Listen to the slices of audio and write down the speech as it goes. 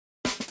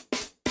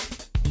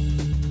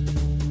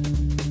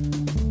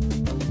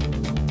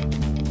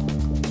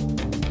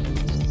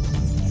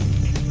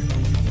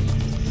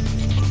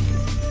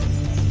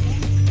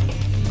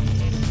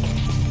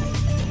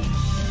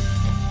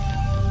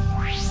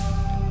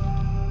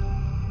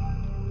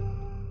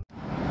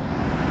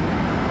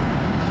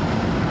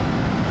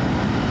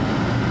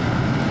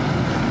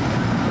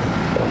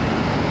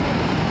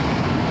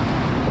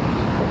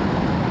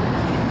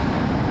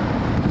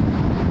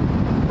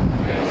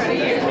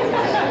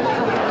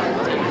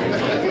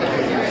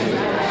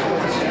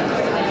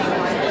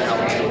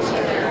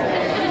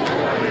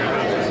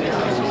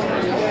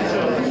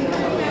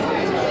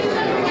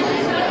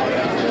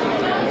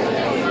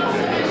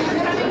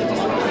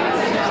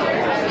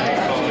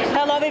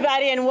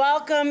everybody, and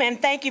welcome,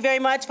 and thank you very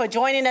much for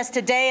joining us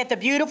today at the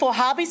beautiful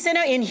Hobby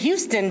Center in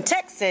Houston,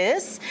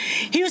 Texas.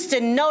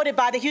 Houston, noted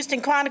by the Houston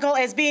Chronicle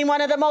as being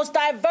one of the most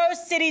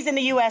diverse cities in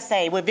the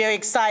USA. We're very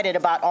excited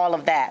about all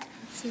of that.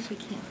 Let's see if we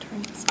can't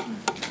turn this on.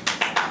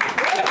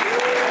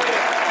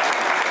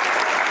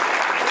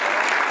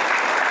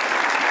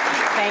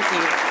 Thank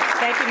you.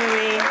 Thank you,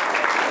 Marie.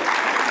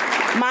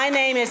 My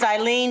name is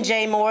Eileen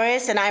J.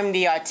 Morris, and I'm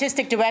the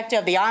Artistic Director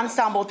of the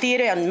Ensemble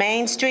Theater on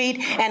Main Street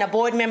and a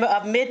board member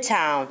of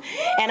Midtown.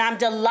 And I'm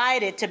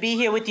delighted to be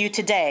here with you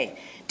today.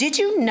 Did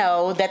you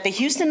know that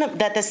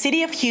the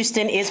city of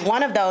Houston is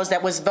one of those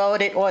that was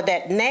voted or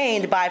that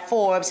named by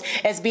Forbes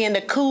as being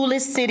the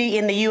coolest city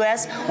in the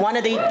U.S., one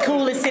of the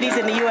coolest cities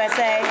in the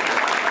USA?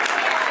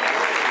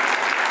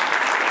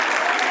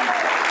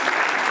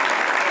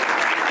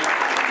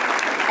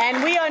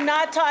 And we are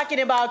not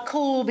talking about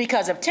cool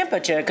because of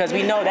temperature, because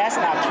we know that's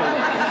not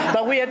true.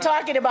 But we are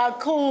talking about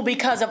cool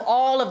because of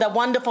all of the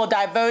wonderful,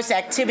 diverse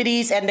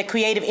activities and the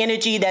creative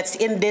energy that's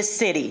in this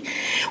city.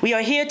 We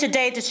are here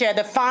today to share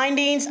the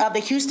findings of the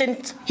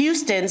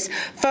Houston's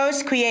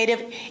first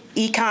creative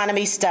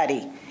economy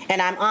study.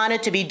 And I'm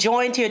honored to be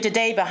joined here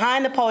today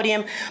behind the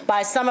podium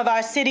by some of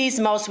our city's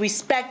most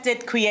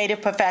respected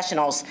creative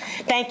professionals.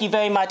 Thank you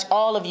very much,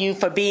 all of you,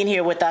 for being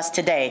here with us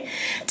today.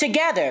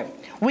 Together,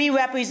 we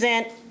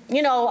represent,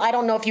 you know, I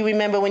don't know if you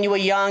remember when you were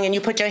young and you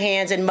put your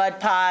hands in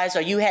mud pies,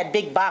 or you had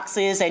big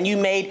boxes and you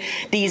made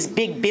these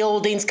big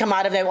buildings come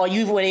out of them, or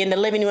you were in the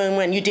living room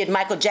when you did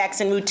Michael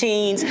Jackson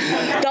routines.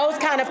 Those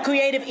kind of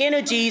creative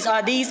energies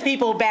are these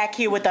people back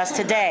here with us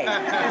today.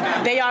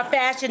 They are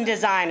fashion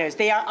designers,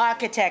 they are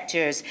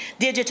architects,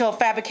 digital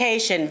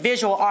fabrication,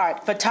 visual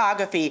art,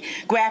 photography,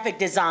 graphic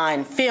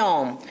design,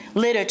 film,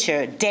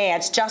 literature,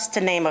 dance, just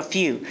to name a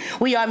few.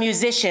 We are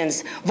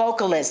musicians,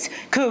 vocalists,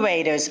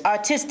 curators,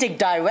 artistic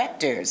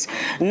directors,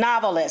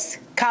 novelists,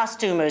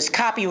 costumers,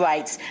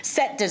 copyrights,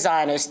 set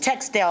designers,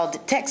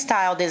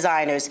 textile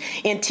designers,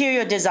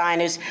 interior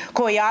designers,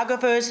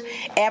 choreographers,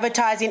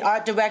 advertising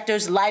art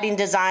directors, lighting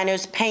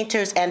designers,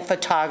 painters, and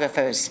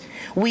photographers.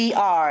 We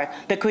are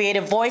the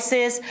creative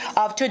voices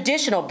of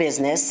traditional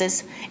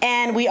businesses,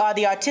 and we are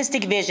the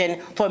artistic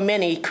vision for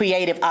many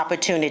creative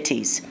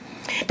opportunities.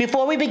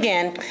 Before we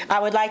begin, I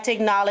would like to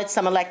acknowledge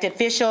some elected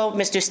official.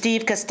 Mr.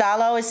 Steve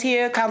Costello is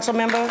here, council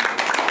member.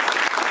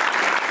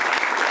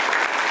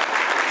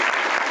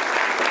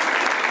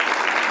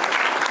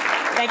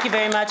 Thank you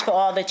very much for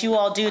all that you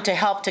all do to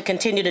help to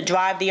continue to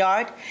drive the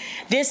art.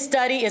 This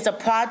study is a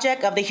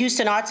project of the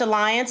Houston Arts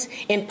Alliance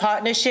in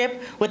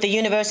partnership with the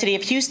University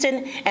of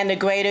Houston and the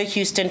Greater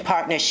Houston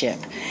Partnership.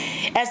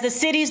 As the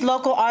city's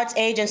local arts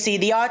agency,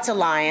 the Arts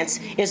Alliance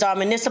is our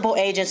municipal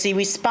agency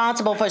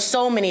responsible for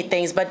so many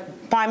things,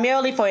 but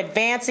primarily for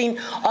advancing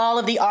all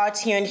of the arts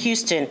here in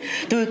Houston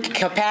through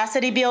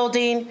capacity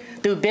building,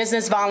 through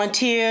business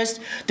volunteers,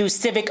 through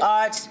civic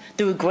arts,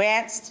 through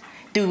grants,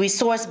 through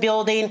resource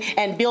building,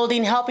 and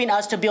helping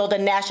us to build a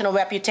national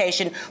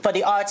reputation for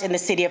the arts in the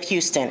city of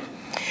Houston.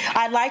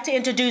 I'd like to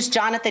introduce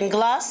Jonathan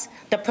Gluss,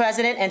 the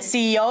president and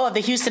CEO of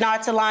the Houston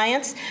Arts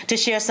Alliance, to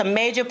share some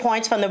major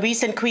points from the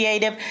recent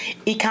creative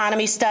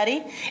economy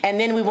study. And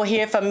then we will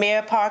hear from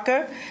Mayor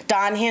Parker,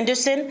 Don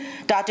Henderson,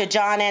 Dr.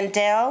 John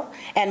Andel,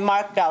 and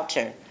Mark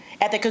Belcher.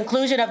 At the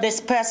conclusion of this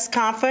press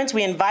conference,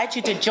 we invite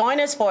you to join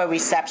us for a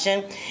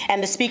reception,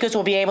 and the speakers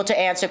will be able to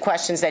answer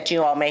questions that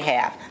you all may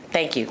have.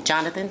 Thank you.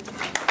 Jonathan?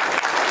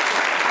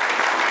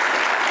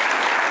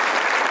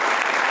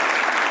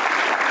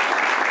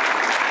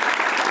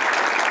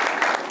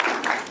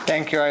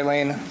 Thank you,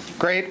 Eileen.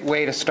 Great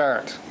way to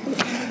start.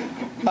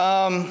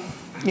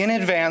 In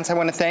advance, I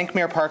want to thank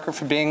Mayor Parker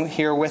for being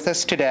here with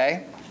us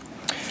today.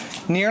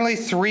 Nearly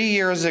 3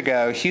 years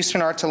ago,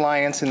 Houston Arts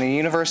Alliance and the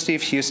University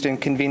of Houston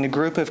convened a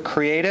group of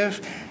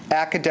creative,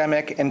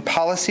 academic, and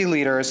policy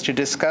leaders to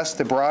discuss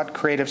the broad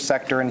creative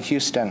sector in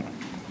Houston.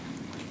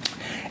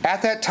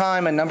 At that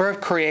time, a number of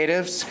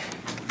creatives,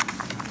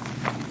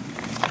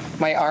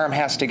 my arm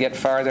has to get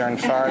farther and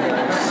farther.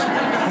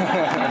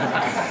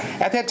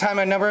 At that time,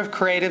 a number of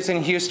creatives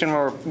in Houston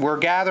were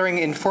gathering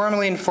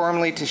informally and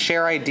formally to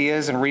share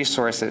ideas and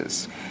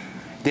resources.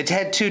 The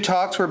TED 2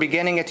 talks were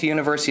beginning at the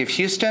University of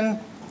Houston.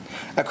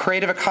 A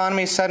creative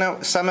economy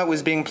summit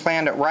was being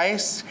planned at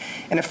Rice,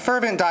 and a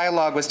fervent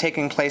dialogue was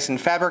taking place in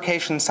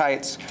fabrication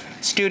sites,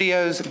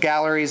 studios,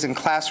 galleries, and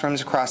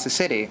classrooms across the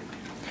city.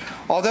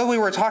 Although we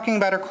were talking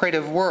about our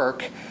creative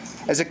work,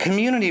 as a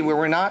community, we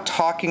were not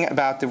talking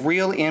about the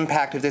real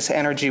impact of this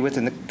energy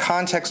within the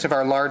context of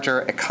our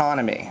larger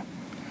economy.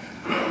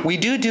 We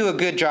do a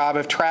good job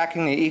of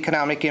tracking the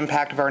economic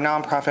impact of our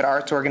nonprofit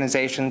arts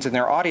organizations and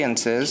their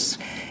audiences,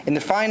 and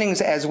the findings,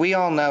 as we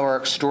all know, are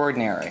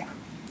extraordinary.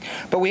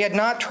 But we had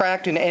not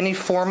tracked in any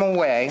formal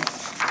way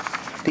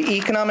the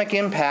economic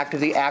impact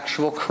of the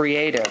actual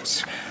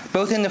creatives,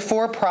 both in the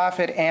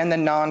for-profit and the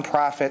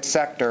nonprofit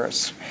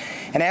sectors.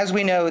 And as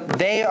we know,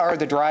 they are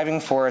the driving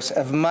force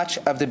of much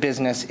of the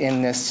business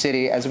in this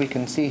city, as we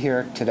can see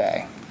here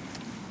today.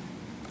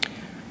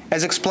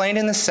 As explained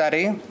in the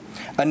study,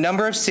 a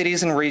number of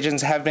cities and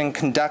regions have been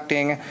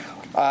conducting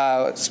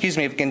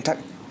have been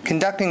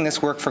conducting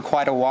this work for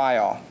quite a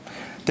while.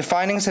 The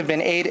findings have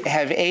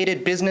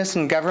aided business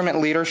and government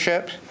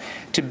leadership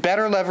to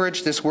better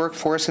leverage this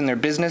workforce in their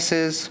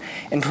businesses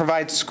and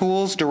provide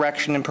schools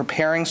direction in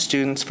preparing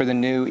students for the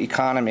new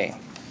economy.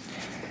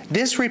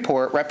 This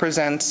report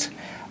represents,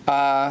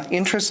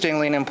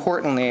 interestingly and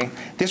importantly,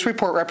 this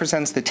report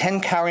represents the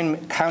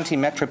 10-county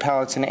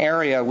metropolitan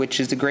area, which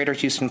is the Greater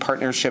Houston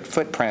Partnership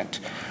footprint,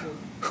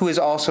 who is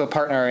also a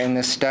partner in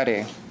this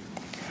study.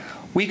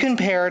 We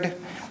compared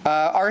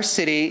our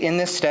city in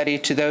this study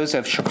to those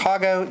of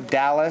Chicago,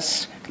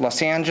 Dallas,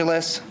 Los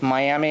Angeles,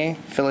 Miami,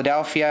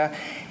 Philadelphia,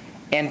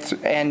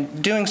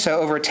 and doing so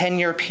over a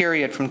 10-year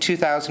period from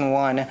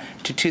 2001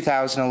 to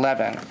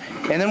 2011.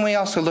 And then we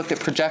also looked at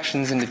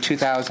projections into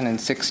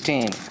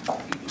 2016.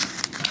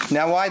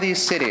 Now, why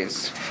these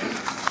cities?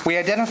 We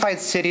identified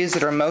cities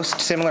that are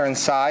most similar in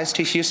size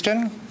to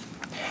Houston,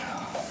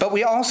 but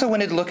we also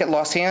wanted to look at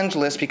Los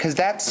Angeles because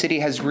that city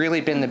has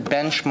really been the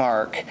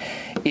benchmark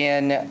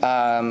in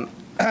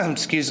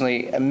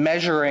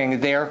measuring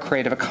their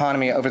creative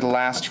economy over the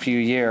last few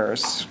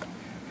years.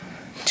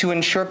 To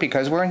ensure,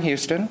 because we're in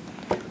Houston,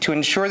 to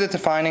ensure that the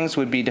findings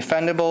would be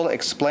defendable,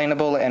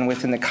 explainable, and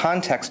within the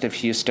context of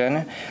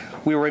Houston,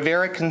 we were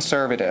very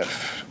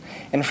conservative,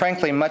 and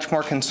frankly, much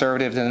more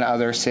conservative than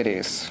other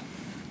cities.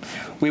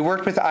 We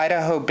worked with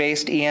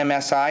Idaho-based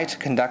EMSI to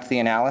conduct the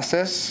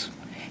analysis.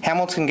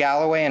 Hamilton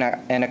Galloway,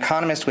 an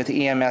economist with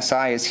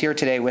EMSI, is here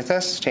today with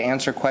us to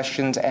answer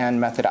questions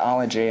and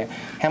methodology.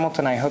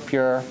 Hamilton, I hope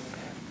you're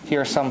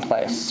here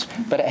someplace,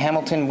 but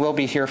Hamilton will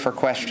be here for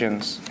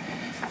questions.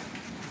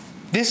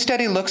 This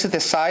study looks at the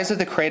size of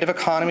the creative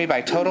economy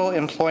by total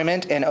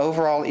employment and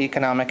overall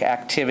economic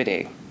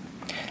activity.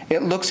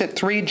 It looks at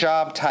 3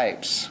 job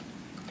types: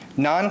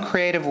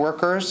 non-creative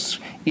workers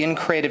in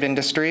creative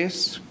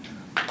industries,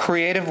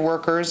 creative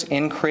workers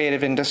in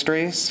creative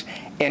industries,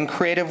 and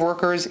creative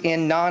workers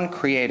in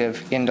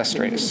non-creative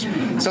industries.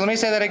 So let me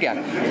say that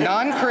again.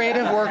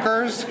 Non-creative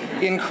workers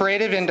in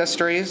creative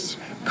industries,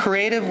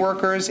 creative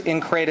workers in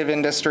creative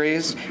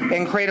industries,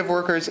 and creative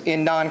workers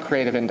in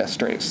non-creative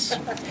industries.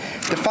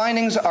 The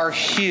findings are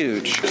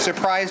huge,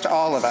 surprised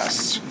all of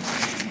us.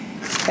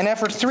 And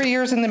after 3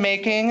 years in the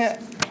making,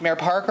 Mayor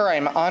Parker, I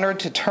am honored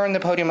to turn the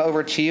podium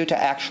over to you to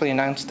actually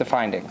announce the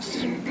findings.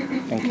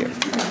 Thank you.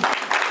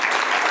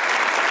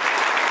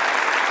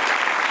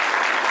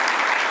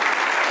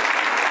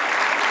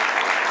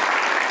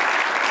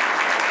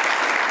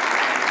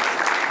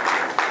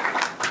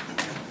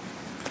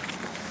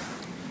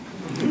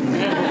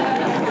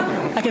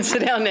 I can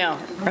sit down now,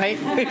 right?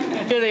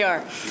 Here they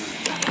are.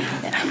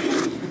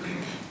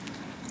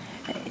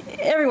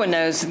 Everyone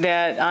knows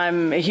that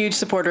I'm a huge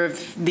supporter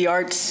of the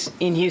arts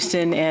in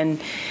Houston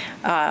and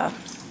try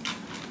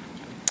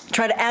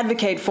to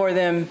advocate for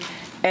them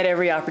at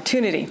every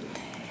opportunity.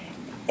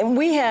 And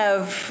we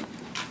have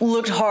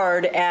looked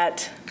hard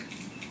at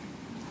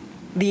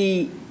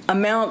the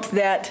amount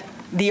that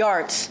the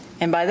arts,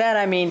 and by that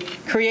I mean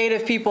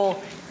creative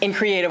people in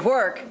creative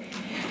work,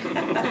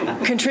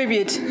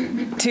 contribute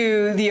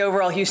to the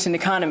overall Houston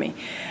economy.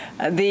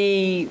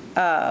 The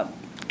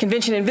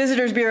Convention and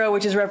Visitors Bureau,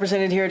 which is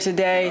represented here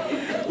today,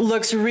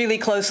 looks really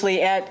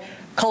closely at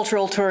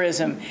cultural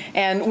tourism.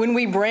 And when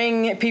we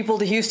bring people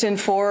to Houston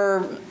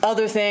for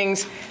other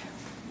things,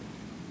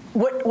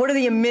 what are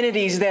the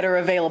amenities that are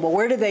available?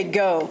 Where do they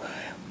go?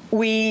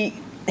 We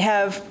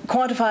have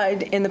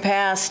quantified in the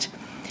past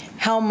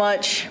how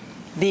much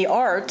the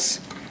arts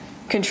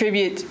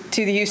contribute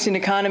to the Houston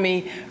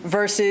economy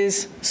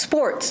versus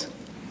sports,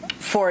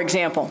 for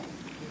example.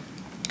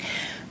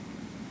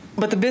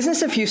 But the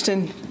business of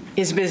Houston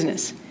is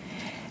business,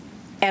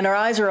 and our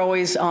eyes are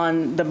always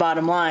on the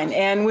bottom line.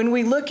 And when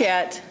we look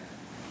at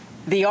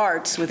the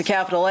arts with a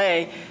capital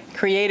A,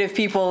 creative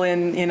people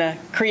in a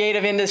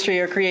creative industry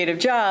or creative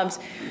jobs,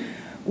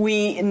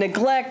 we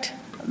neglect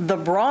the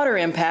broader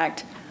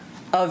impact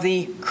of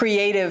the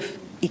creative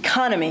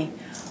economy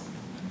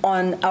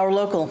on our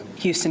local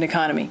Houston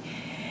economy.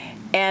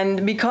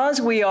 And because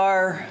we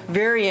are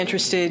very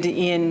interested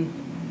in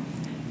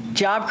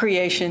job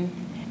creation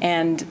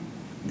and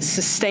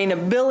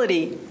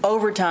sustainability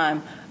over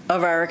time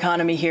of our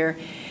economy here,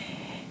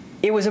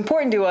 it was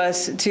important to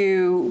us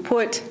to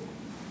put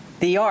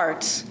the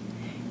arts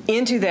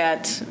into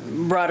that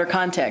broader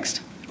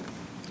context.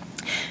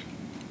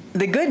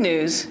 The good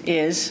news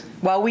is,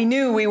 while we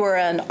knew we were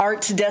an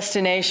arts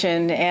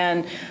destination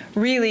and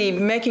really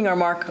making our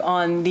mark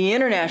on the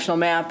international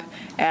map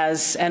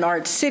as an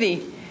arts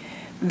city,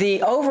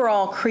 the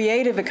overall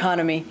creative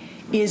economy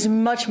is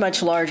much,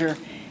 much larger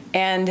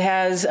and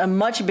has a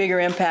much bigger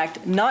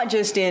impact, not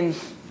just in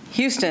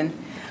Houston,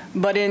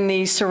 but in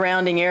the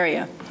surrounding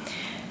area.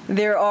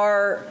 There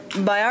are,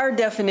 by our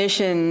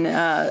definition,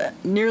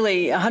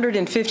 nearly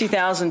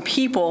 150,000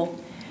 people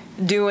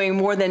doing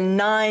more than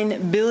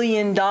 $9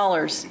 billion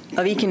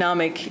of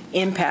economic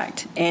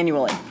impact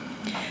annually.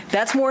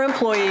 That's more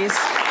employees.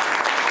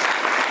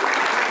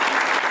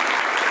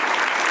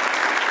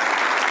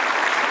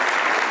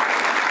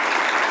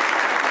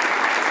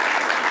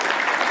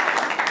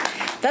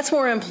 That's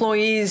more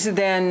employees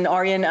than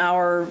are in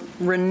our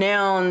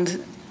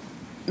renowned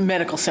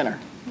medical center.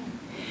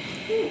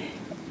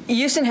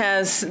 Houston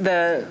has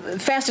the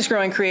fastest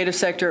growing creative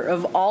sector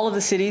of all of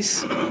the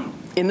cities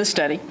in the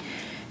study.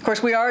 Of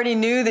course, we already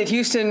knew that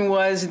Houston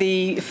was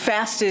the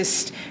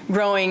fastest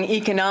growing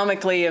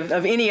economically of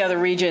any other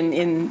region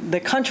in the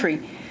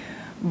country,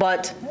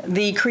 but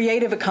the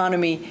creative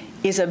economy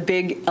is a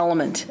big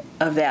element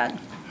of that.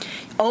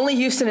 Only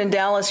Houston and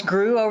Dallas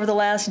grew over the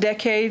last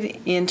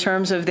decade in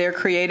terms of their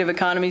creative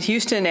economies.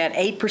 Houston at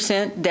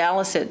 8%,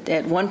 Dallas at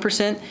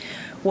 1%,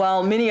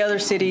 while many other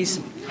cities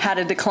had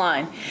a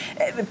decline.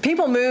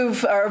 People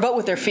move or vote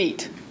with their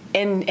feet,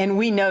 and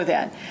we know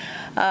that.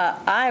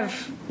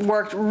 I've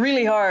worked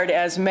really hard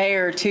as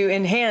mayor to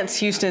enhance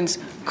Houston's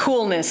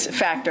coolness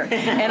factor,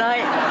 and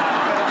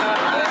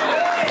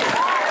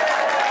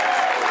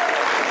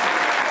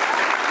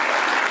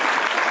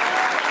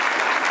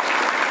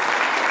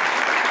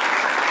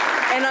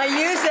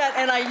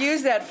I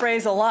use that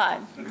phrase a lot.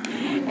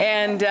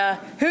 And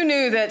who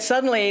knew that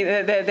suddenly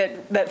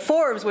that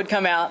Forbes would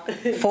come out?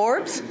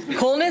 Forbes?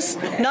 Coolness?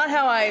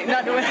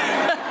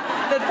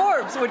 That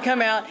Forbes would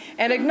come out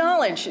and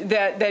acknowledge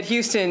that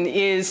Houston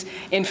is,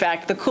 in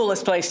fact, the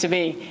coolest place to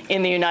be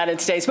in the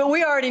United States. But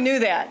we already knew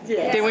that,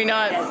 yes. Did we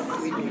not?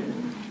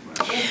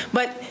 Yes.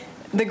 But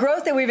the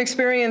growth that we've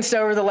experienced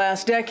over the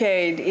last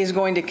decade is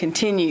going to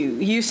continue.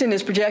 Houston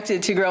is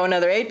projected to grow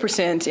another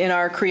 8% in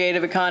our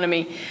creative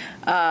economy,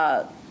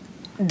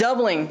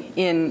 doubling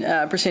in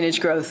percentage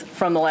growth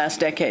from the last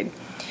decade.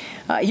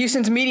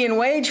 Houston's median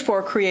wage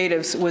for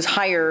creatives was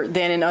higher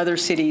than in other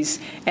cities.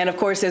 And of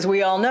course, as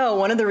we all know,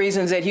 one of the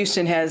reasons that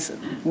Houston has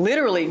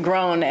literally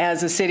grown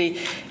as a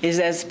city is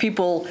as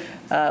people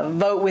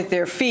vote with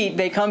their feet,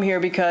 they come here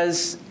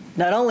because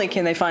not only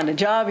can they find a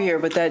job here,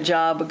 but that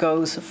job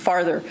goes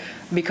farther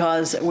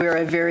because we're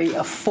a very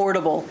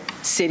affordable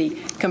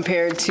city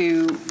compared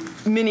to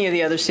many of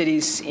the other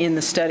cities in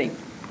the study.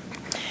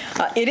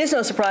 It is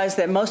no surprise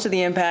that most of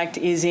the impact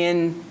is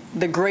in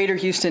the greater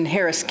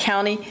Houston-Harris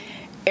County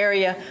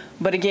area,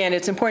 but again,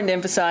 it's important to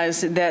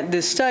emphasize that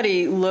this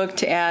study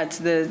looked at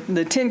the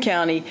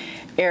 10-county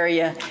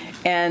area,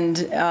 and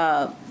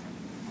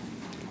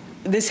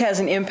this has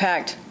an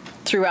impact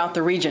throughout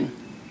the region.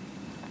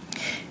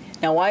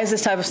 Now, why is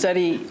this type of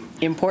study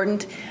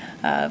important?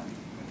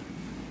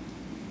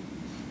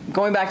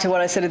 Going back to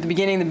what I said at the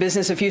beginning, the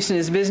business of Houston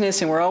is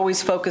business, and we're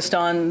always focused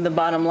on the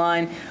bottom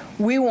line.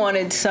 We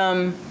wanted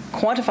some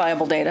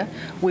quantifiable data.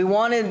 We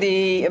wanted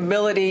the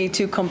ability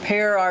to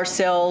compare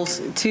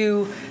ourselves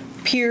to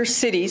peer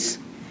cities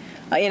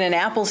in an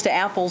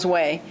apples-to-apples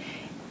way,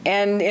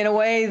 and in a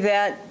way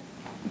that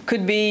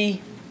could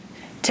be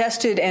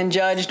tested and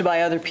judged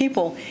by other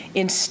people,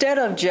 instead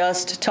of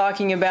just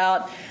talking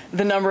about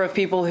the number of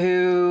people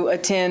who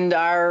attend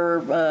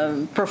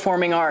our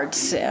performing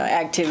arts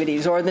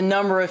activities, or the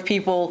number of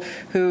people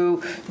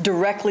who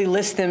directly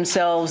list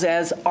themselves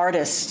as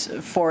artists,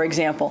 for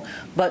example.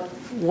 But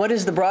what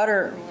is the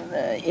broader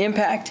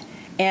impact?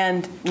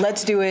 And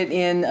let's do it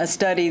in a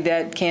study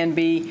that can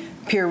be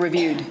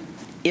peer-reviewed,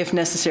 if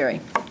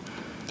necessary.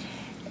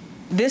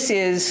 This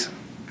is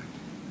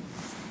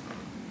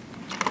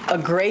a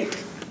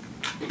great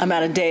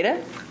amount of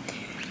data.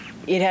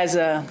 It has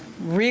a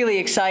really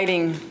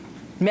exciting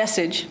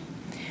message,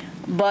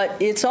 but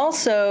it's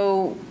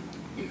also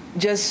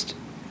just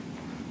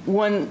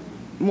one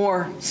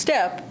more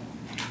step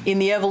in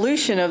the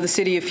evolution of the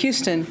city of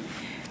Houston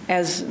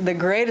as the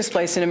greatest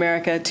place in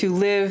America to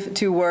live,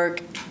 to work,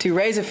 to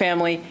raise a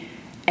family,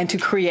 and to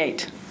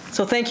create.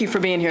 So thank you for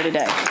being here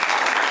today.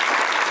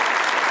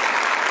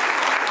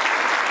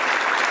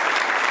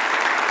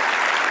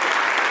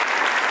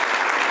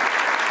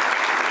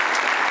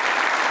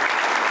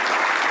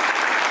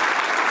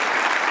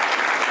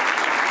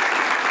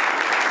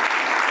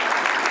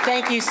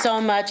 Thank you so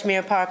much,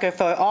 Mayor Parker,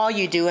 for all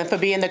you do and for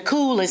being the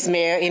coolest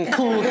mayor in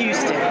cool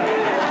Houston,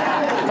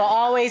 for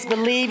always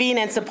believing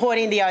and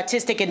supporting the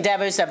artistic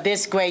endeavors of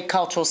this great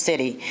cultural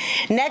city.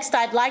 Next,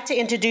 I'd like to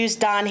introduce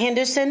Don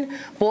Henderson,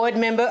 board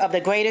member of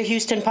the Greater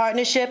Houston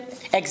Partnership,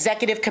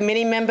 executive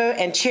committee member,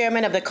 and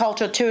chairman of the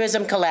Cultural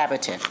Tourism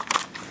Collaborative.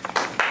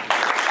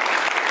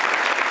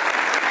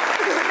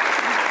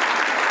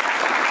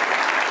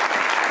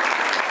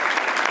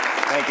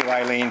 Thank you,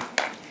 Eileen.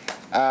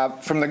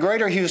 From the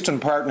Greater Houston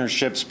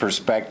Partnership's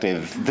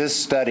perspective, this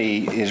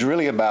study is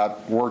really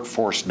about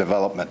workforce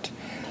development.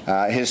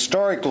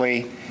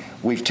 Historically,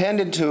 we've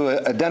tended to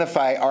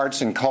identify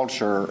arts and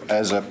culture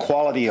as a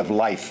quality of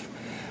life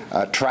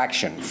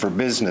attraction for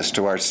business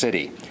to our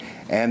city.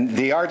 And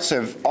the arts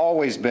have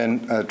always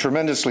been a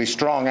tremendously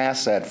strong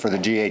asset for the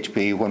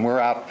GHP. When we're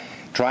out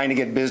trying to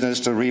get business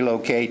to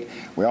relocate,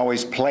 we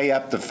always play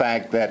up the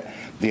fact that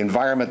the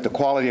environment, the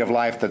quality of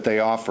life that they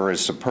offer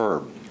is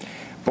superb.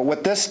 But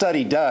what this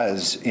study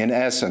does, in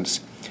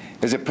essence,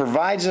 is it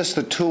provides us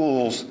the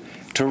tools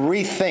to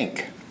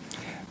rethink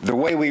the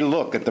way we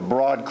look at the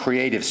broad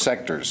creative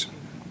sectors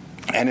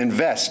and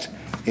invest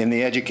in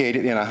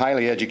a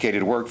highly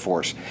educated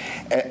workforce.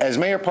 As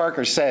Mayor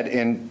Parker said,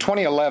 in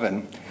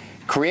 2011,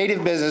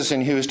 Creative business in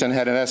Houston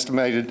had an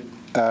estimated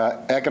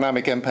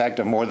economic impact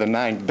of more than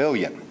 $9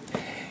 billion.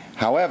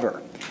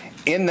 However,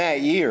 in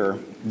that year,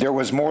 there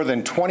was more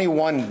than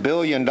 $21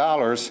 billion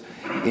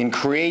in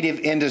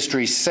creative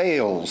industry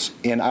sales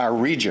in our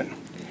region,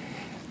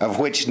 of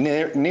which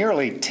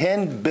nearly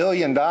 $10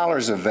 billion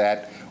of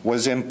that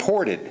was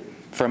imported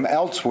from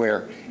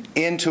elsewhere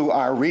into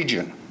our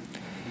region.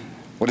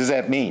 What does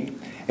that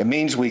mean? It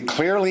means we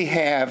clearly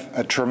have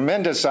a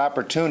tremendous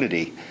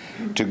opportunity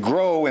to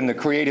grow in the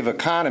creative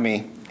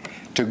economy,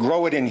 to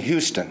grow it in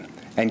Houston,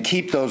 and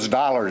keep those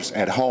dollars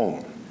at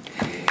home.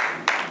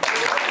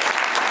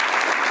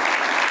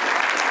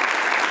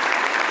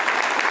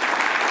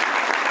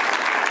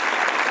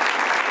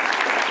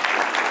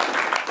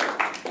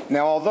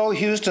 Now, although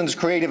Houston's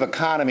creative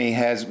economy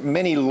has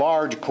many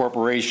large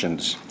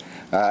corporations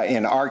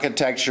in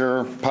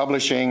architecture,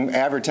 publishing,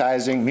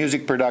 advertising,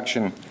 music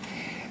production,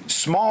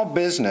 small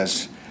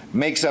business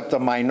makes up the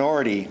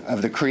minority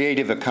of the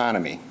creative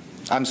economy.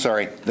 I'm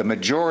sorry, the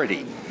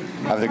majority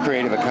of the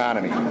creative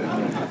economy.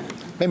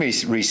 Let me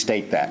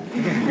restate that.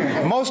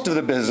 Most of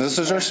the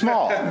businesses are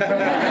small, all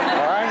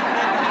right?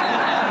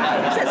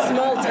 It's that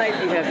small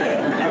type you have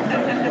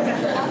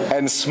there.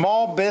 And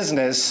small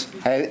business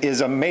is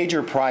a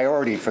major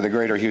priority for the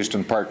Greater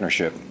Houston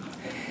Partnership.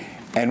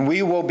 And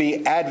we will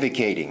be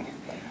advocating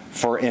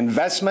for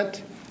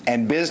investment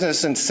and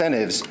business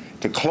incentives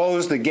to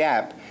close the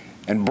gap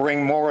and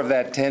bring more of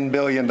that $10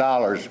 billion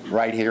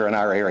right here in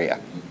our area.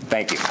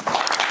 Thank you.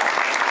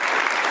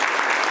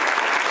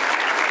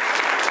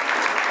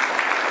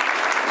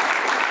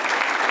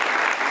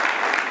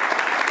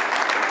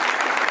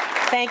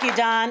 Thank you,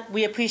 Don.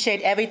 We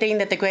appreciate everything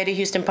that the Greater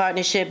Houston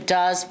Partnership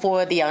does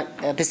for the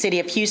city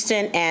of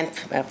Houston and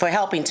for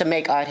helping to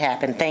make art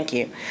happen. Thank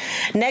you.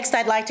 Next,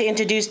 I'd like to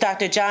introduce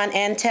Dr. John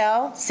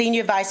Entell,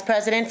 Senior Vice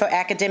President for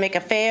Academic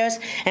Affairs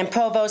and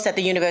Provost at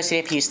the University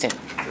of Houston.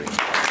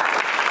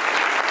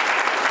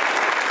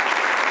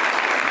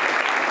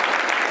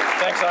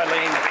 Thanks,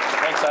 Eileen.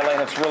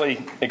 It's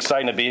really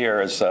exciting to be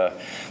here. As to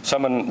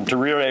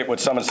reiterate what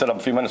someone said a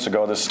few minutes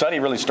ago, this study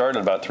really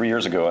started about 3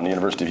 years ago on the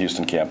University of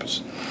Houston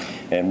campus.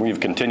 And we've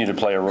continued to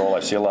play a role.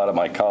 I see a lot of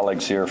my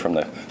colleagues here from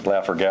the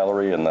Laffer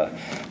Gallery and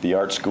the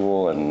Art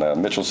School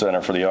and Mitchell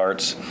Center for the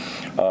Arts.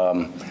 Let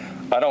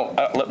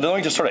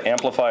me just sort of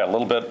amplify a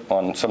little bit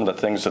on some of the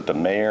things that the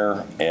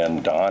mayor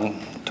and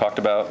Don talked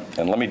about.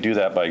 And let me do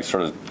that by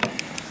sort of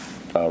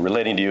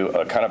relating to you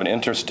a kind of an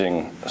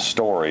interesting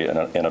story,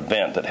 an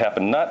event that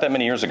happened not that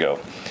many years ago.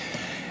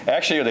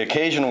 Actually, the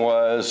occasion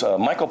was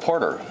Michael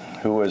Porter,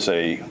 who was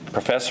a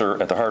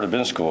professor at the Harvard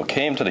Business School,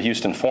 came to the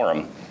Houston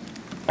Forum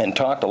and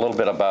talked a little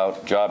bit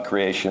about job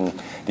creation,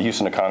 the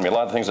Houston economy, a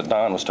lot of things that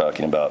Don was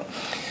talking about.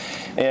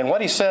 And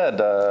what he said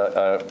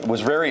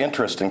was very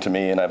interesting to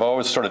me, and I've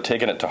always sort of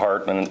taken it to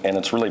heart, and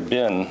it's really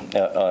been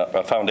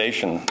a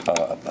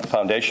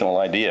foundational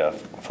idea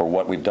for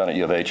what we've done at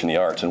U of H in the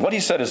arts. And what he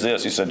said is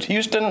this. He said,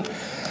 Houston,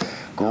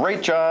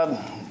 great job.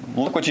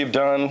 Look what you've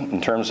done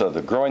in terms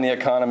of growing the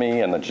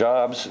economy and the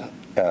jobs.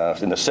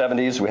 In the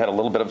 70s, we had a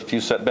little bit of a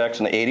few setbacks.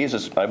 In the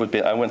 80s,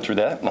 I went through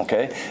that,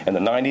 okay, in the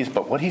 90s.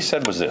 But what he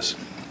said was this.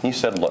 He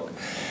said, look,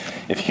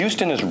 if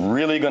Houston is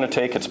really going to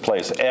take its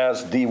place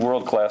as the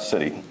world-class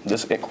city,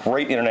 this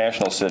great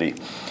international city,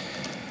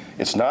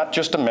 it's not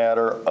just a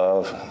matter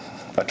of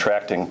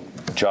attracting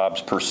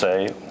jobs per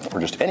se, or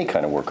just any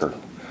kind of worker.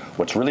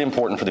 What's really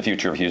important for the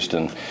future of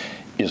Houston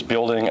is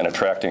building and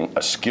attracting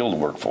a skilled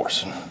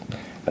workforce.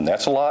 And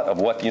that's a lot of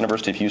what the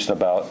University of Houston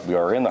about. We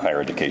are in the higher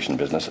education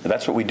business.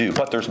 That's what we do,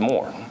 but there's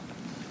more.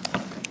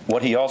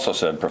 What he also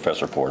said,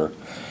 Professor Porter,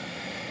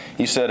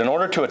 he said, in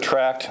order to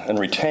attract and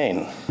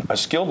retain a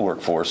skilled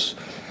workforce,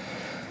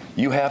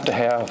 you have to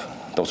have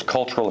those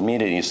cultural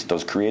amenities,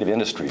 those creative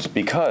industries,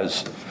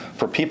 because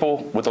for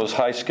people with those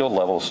high skill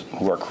levels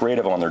who are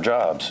creative on their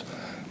jobs,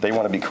 they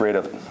want to be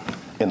creative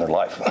in their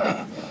life.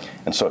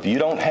 And so if you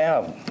don't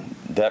have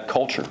that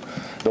culture,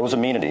 those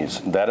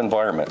amenities, that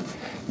environment,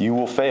 you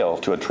will fail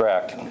to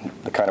attract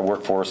the kind of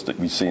workforce that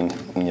we've seen.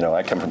 You know,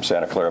 I come from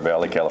Santa Clara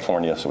Valley,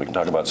 California, so we can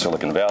talk about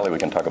Silicon Valley, we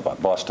can talk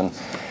about Boston.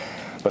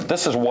 But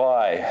this is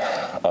why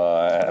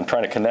I'm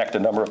trying to connect a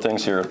number of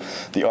things here.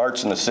 The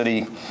arts in the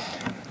city,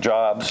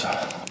 jobs,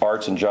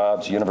 arts and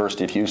jobs,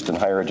 University of Houston,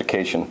 higher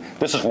education.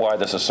 This is why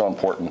this is so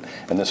important,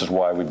 and this is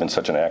why we've been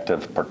such an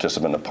active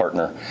participant and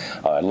partner.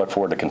 I look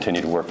forward to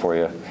continue to work for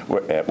you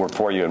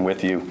and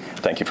with you.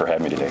 Thank you for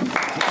having me today.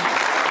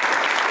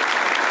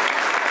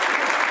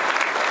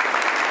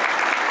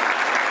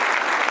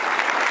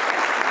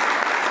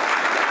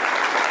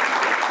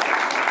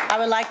 I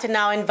would like to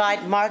now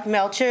invite Mark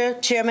Melcher,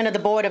 Chairman of the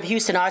Board of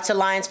Houston Arts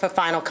Alliance, for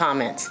final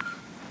comments.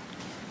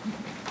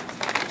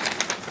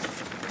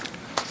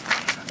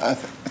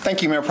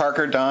 Thank you, Mayor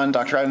Parker, Don,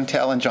 Dr.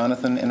 Entell, and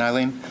Jonathan and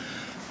Eileen.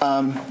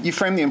 You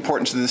framed the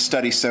importance of this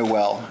study so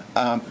well.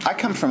 I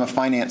come from a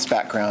finance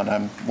background.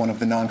 I'm one of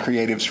the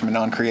non-creatives from a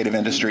non-creative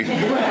industry.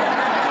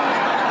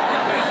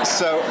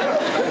 So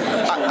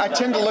I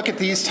tend to look at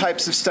these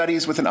types of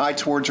studies with an eye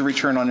towards a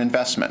return on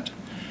investment.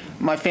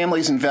 My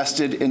family's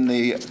invested in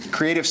the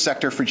creative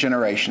sector for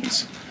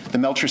generations. The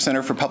Melcher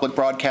Center for Public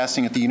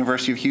Broadcasting at the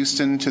University of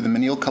Houston to the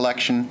Menil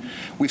Collection.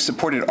 We've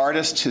supported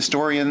artists,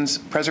 historians,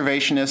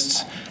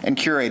 preservationists, and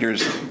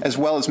curators, as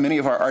well as many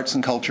of our arts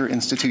and culture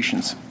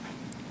institutions.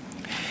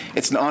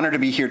 It's an honor to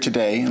be here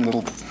today, a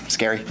little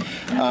scary,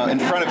 in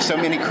front of so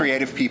many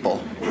creative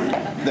people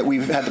that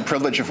we've had the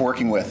privilege of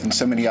working with and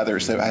so many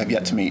others that I have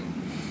yet to meet.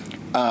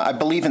 I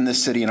believe in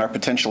this city and our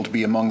potential to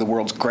be among the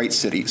world's great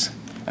cities.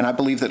 And I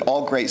believe that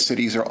all great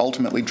cities are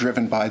ultimately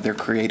driven by their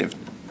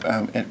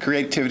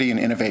creativity and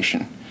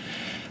innovation.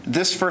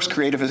 This first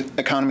creative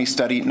economy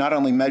study not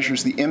only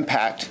measures the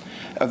impact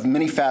of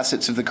many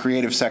facets of the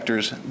creative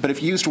sectors, but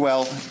if used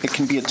well, it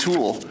can be a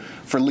tool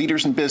for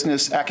leaders in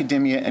business,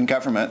 academia, and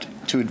government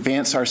to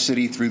advance our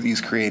city through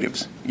these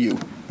creatives,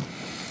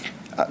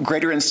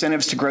 greater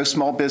incentives to grow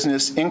small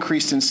business,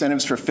 increased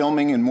incentives for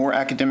filming, and more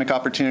academic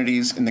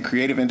opportunities in the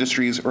creative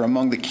industries are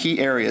among the key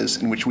areas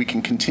in which we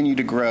can continue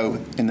to grow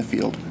in the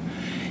field.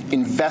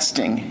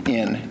 Investing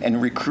in and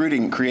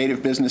recruiting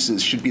creative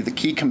businesses should be the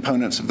key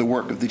components of the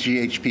work of the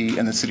GHP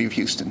and the City of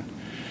Houston.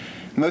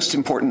 Most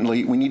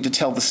importantly, we need to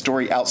tell the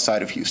story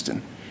outside of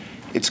Houston.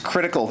 It's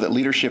critical that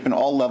leadership in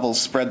all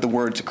levels spread the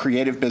word to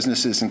creative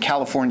businesses in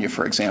California,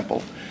 for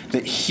example,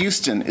 that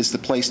Houston is the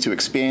place to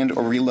expand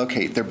or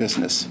relocate their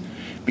business,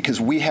 because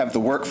we have the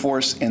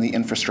workforce and the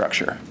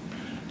infrastructure.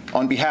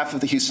 On behalf of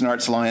the Houston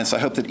Arts Alliance, I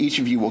hope that each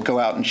of you will go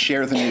out and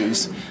share the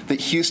news that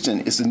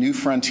Houston is the new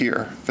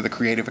frontier for the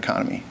creative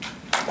economy.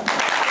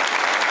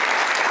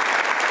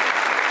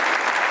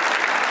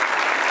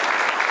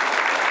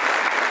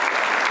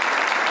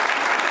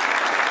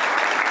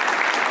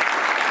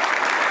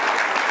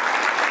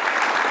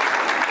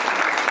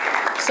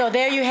 So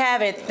there you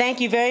have it. Thank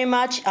you very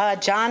much,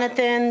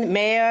 Jonathan,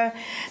 Mayor,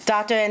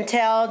 Dr.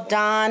 Antel,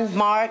 Don,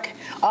 Mark,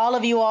 all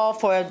of you all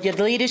for the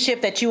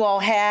leadership that you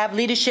all have,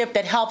 leadership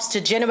that helps to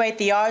generate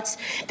the arts,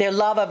 their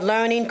love of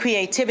learning,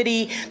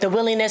 creativity, the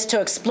willingness to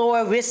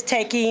explore,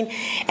 risk-taking,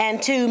 and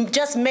to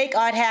just make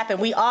art happen.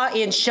 We are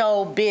in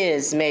show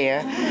biz,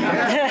 Mayor.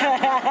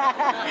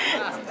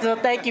 So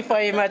thank you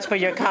very much for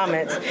your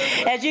comments.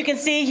 As you can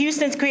see,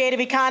 Houston's creative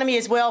economy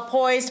is well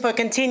poised for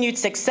continued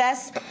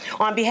success.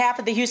 On behalf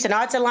of the Houston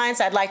Arts Alliance,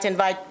 I'd like to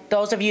invite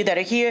those of you that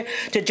are here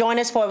to join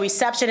us for a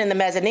reception in the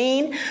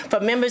mezzanine. For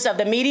members of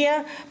the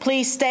media,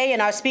 please stay,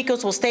 and our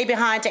speakers will stay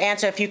behind to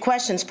answer a few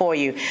questions for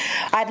you.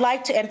 I'd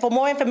like to, and for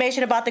more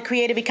information about the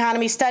Creative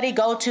Economy Study,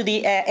 go to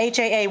the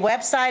HAA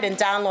website and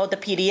download the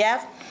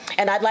PDF.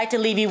 And I'd like to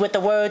leave you with the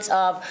words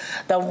of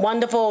the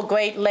wonderful,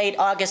 great late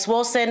August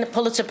Wilson,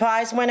 Pulitzer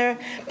Prize winner,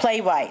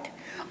 playwright.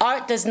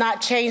 Art does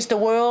not change the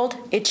world,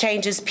 it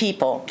changes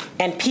people,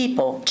 and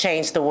people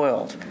change the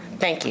world.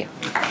 Thank you.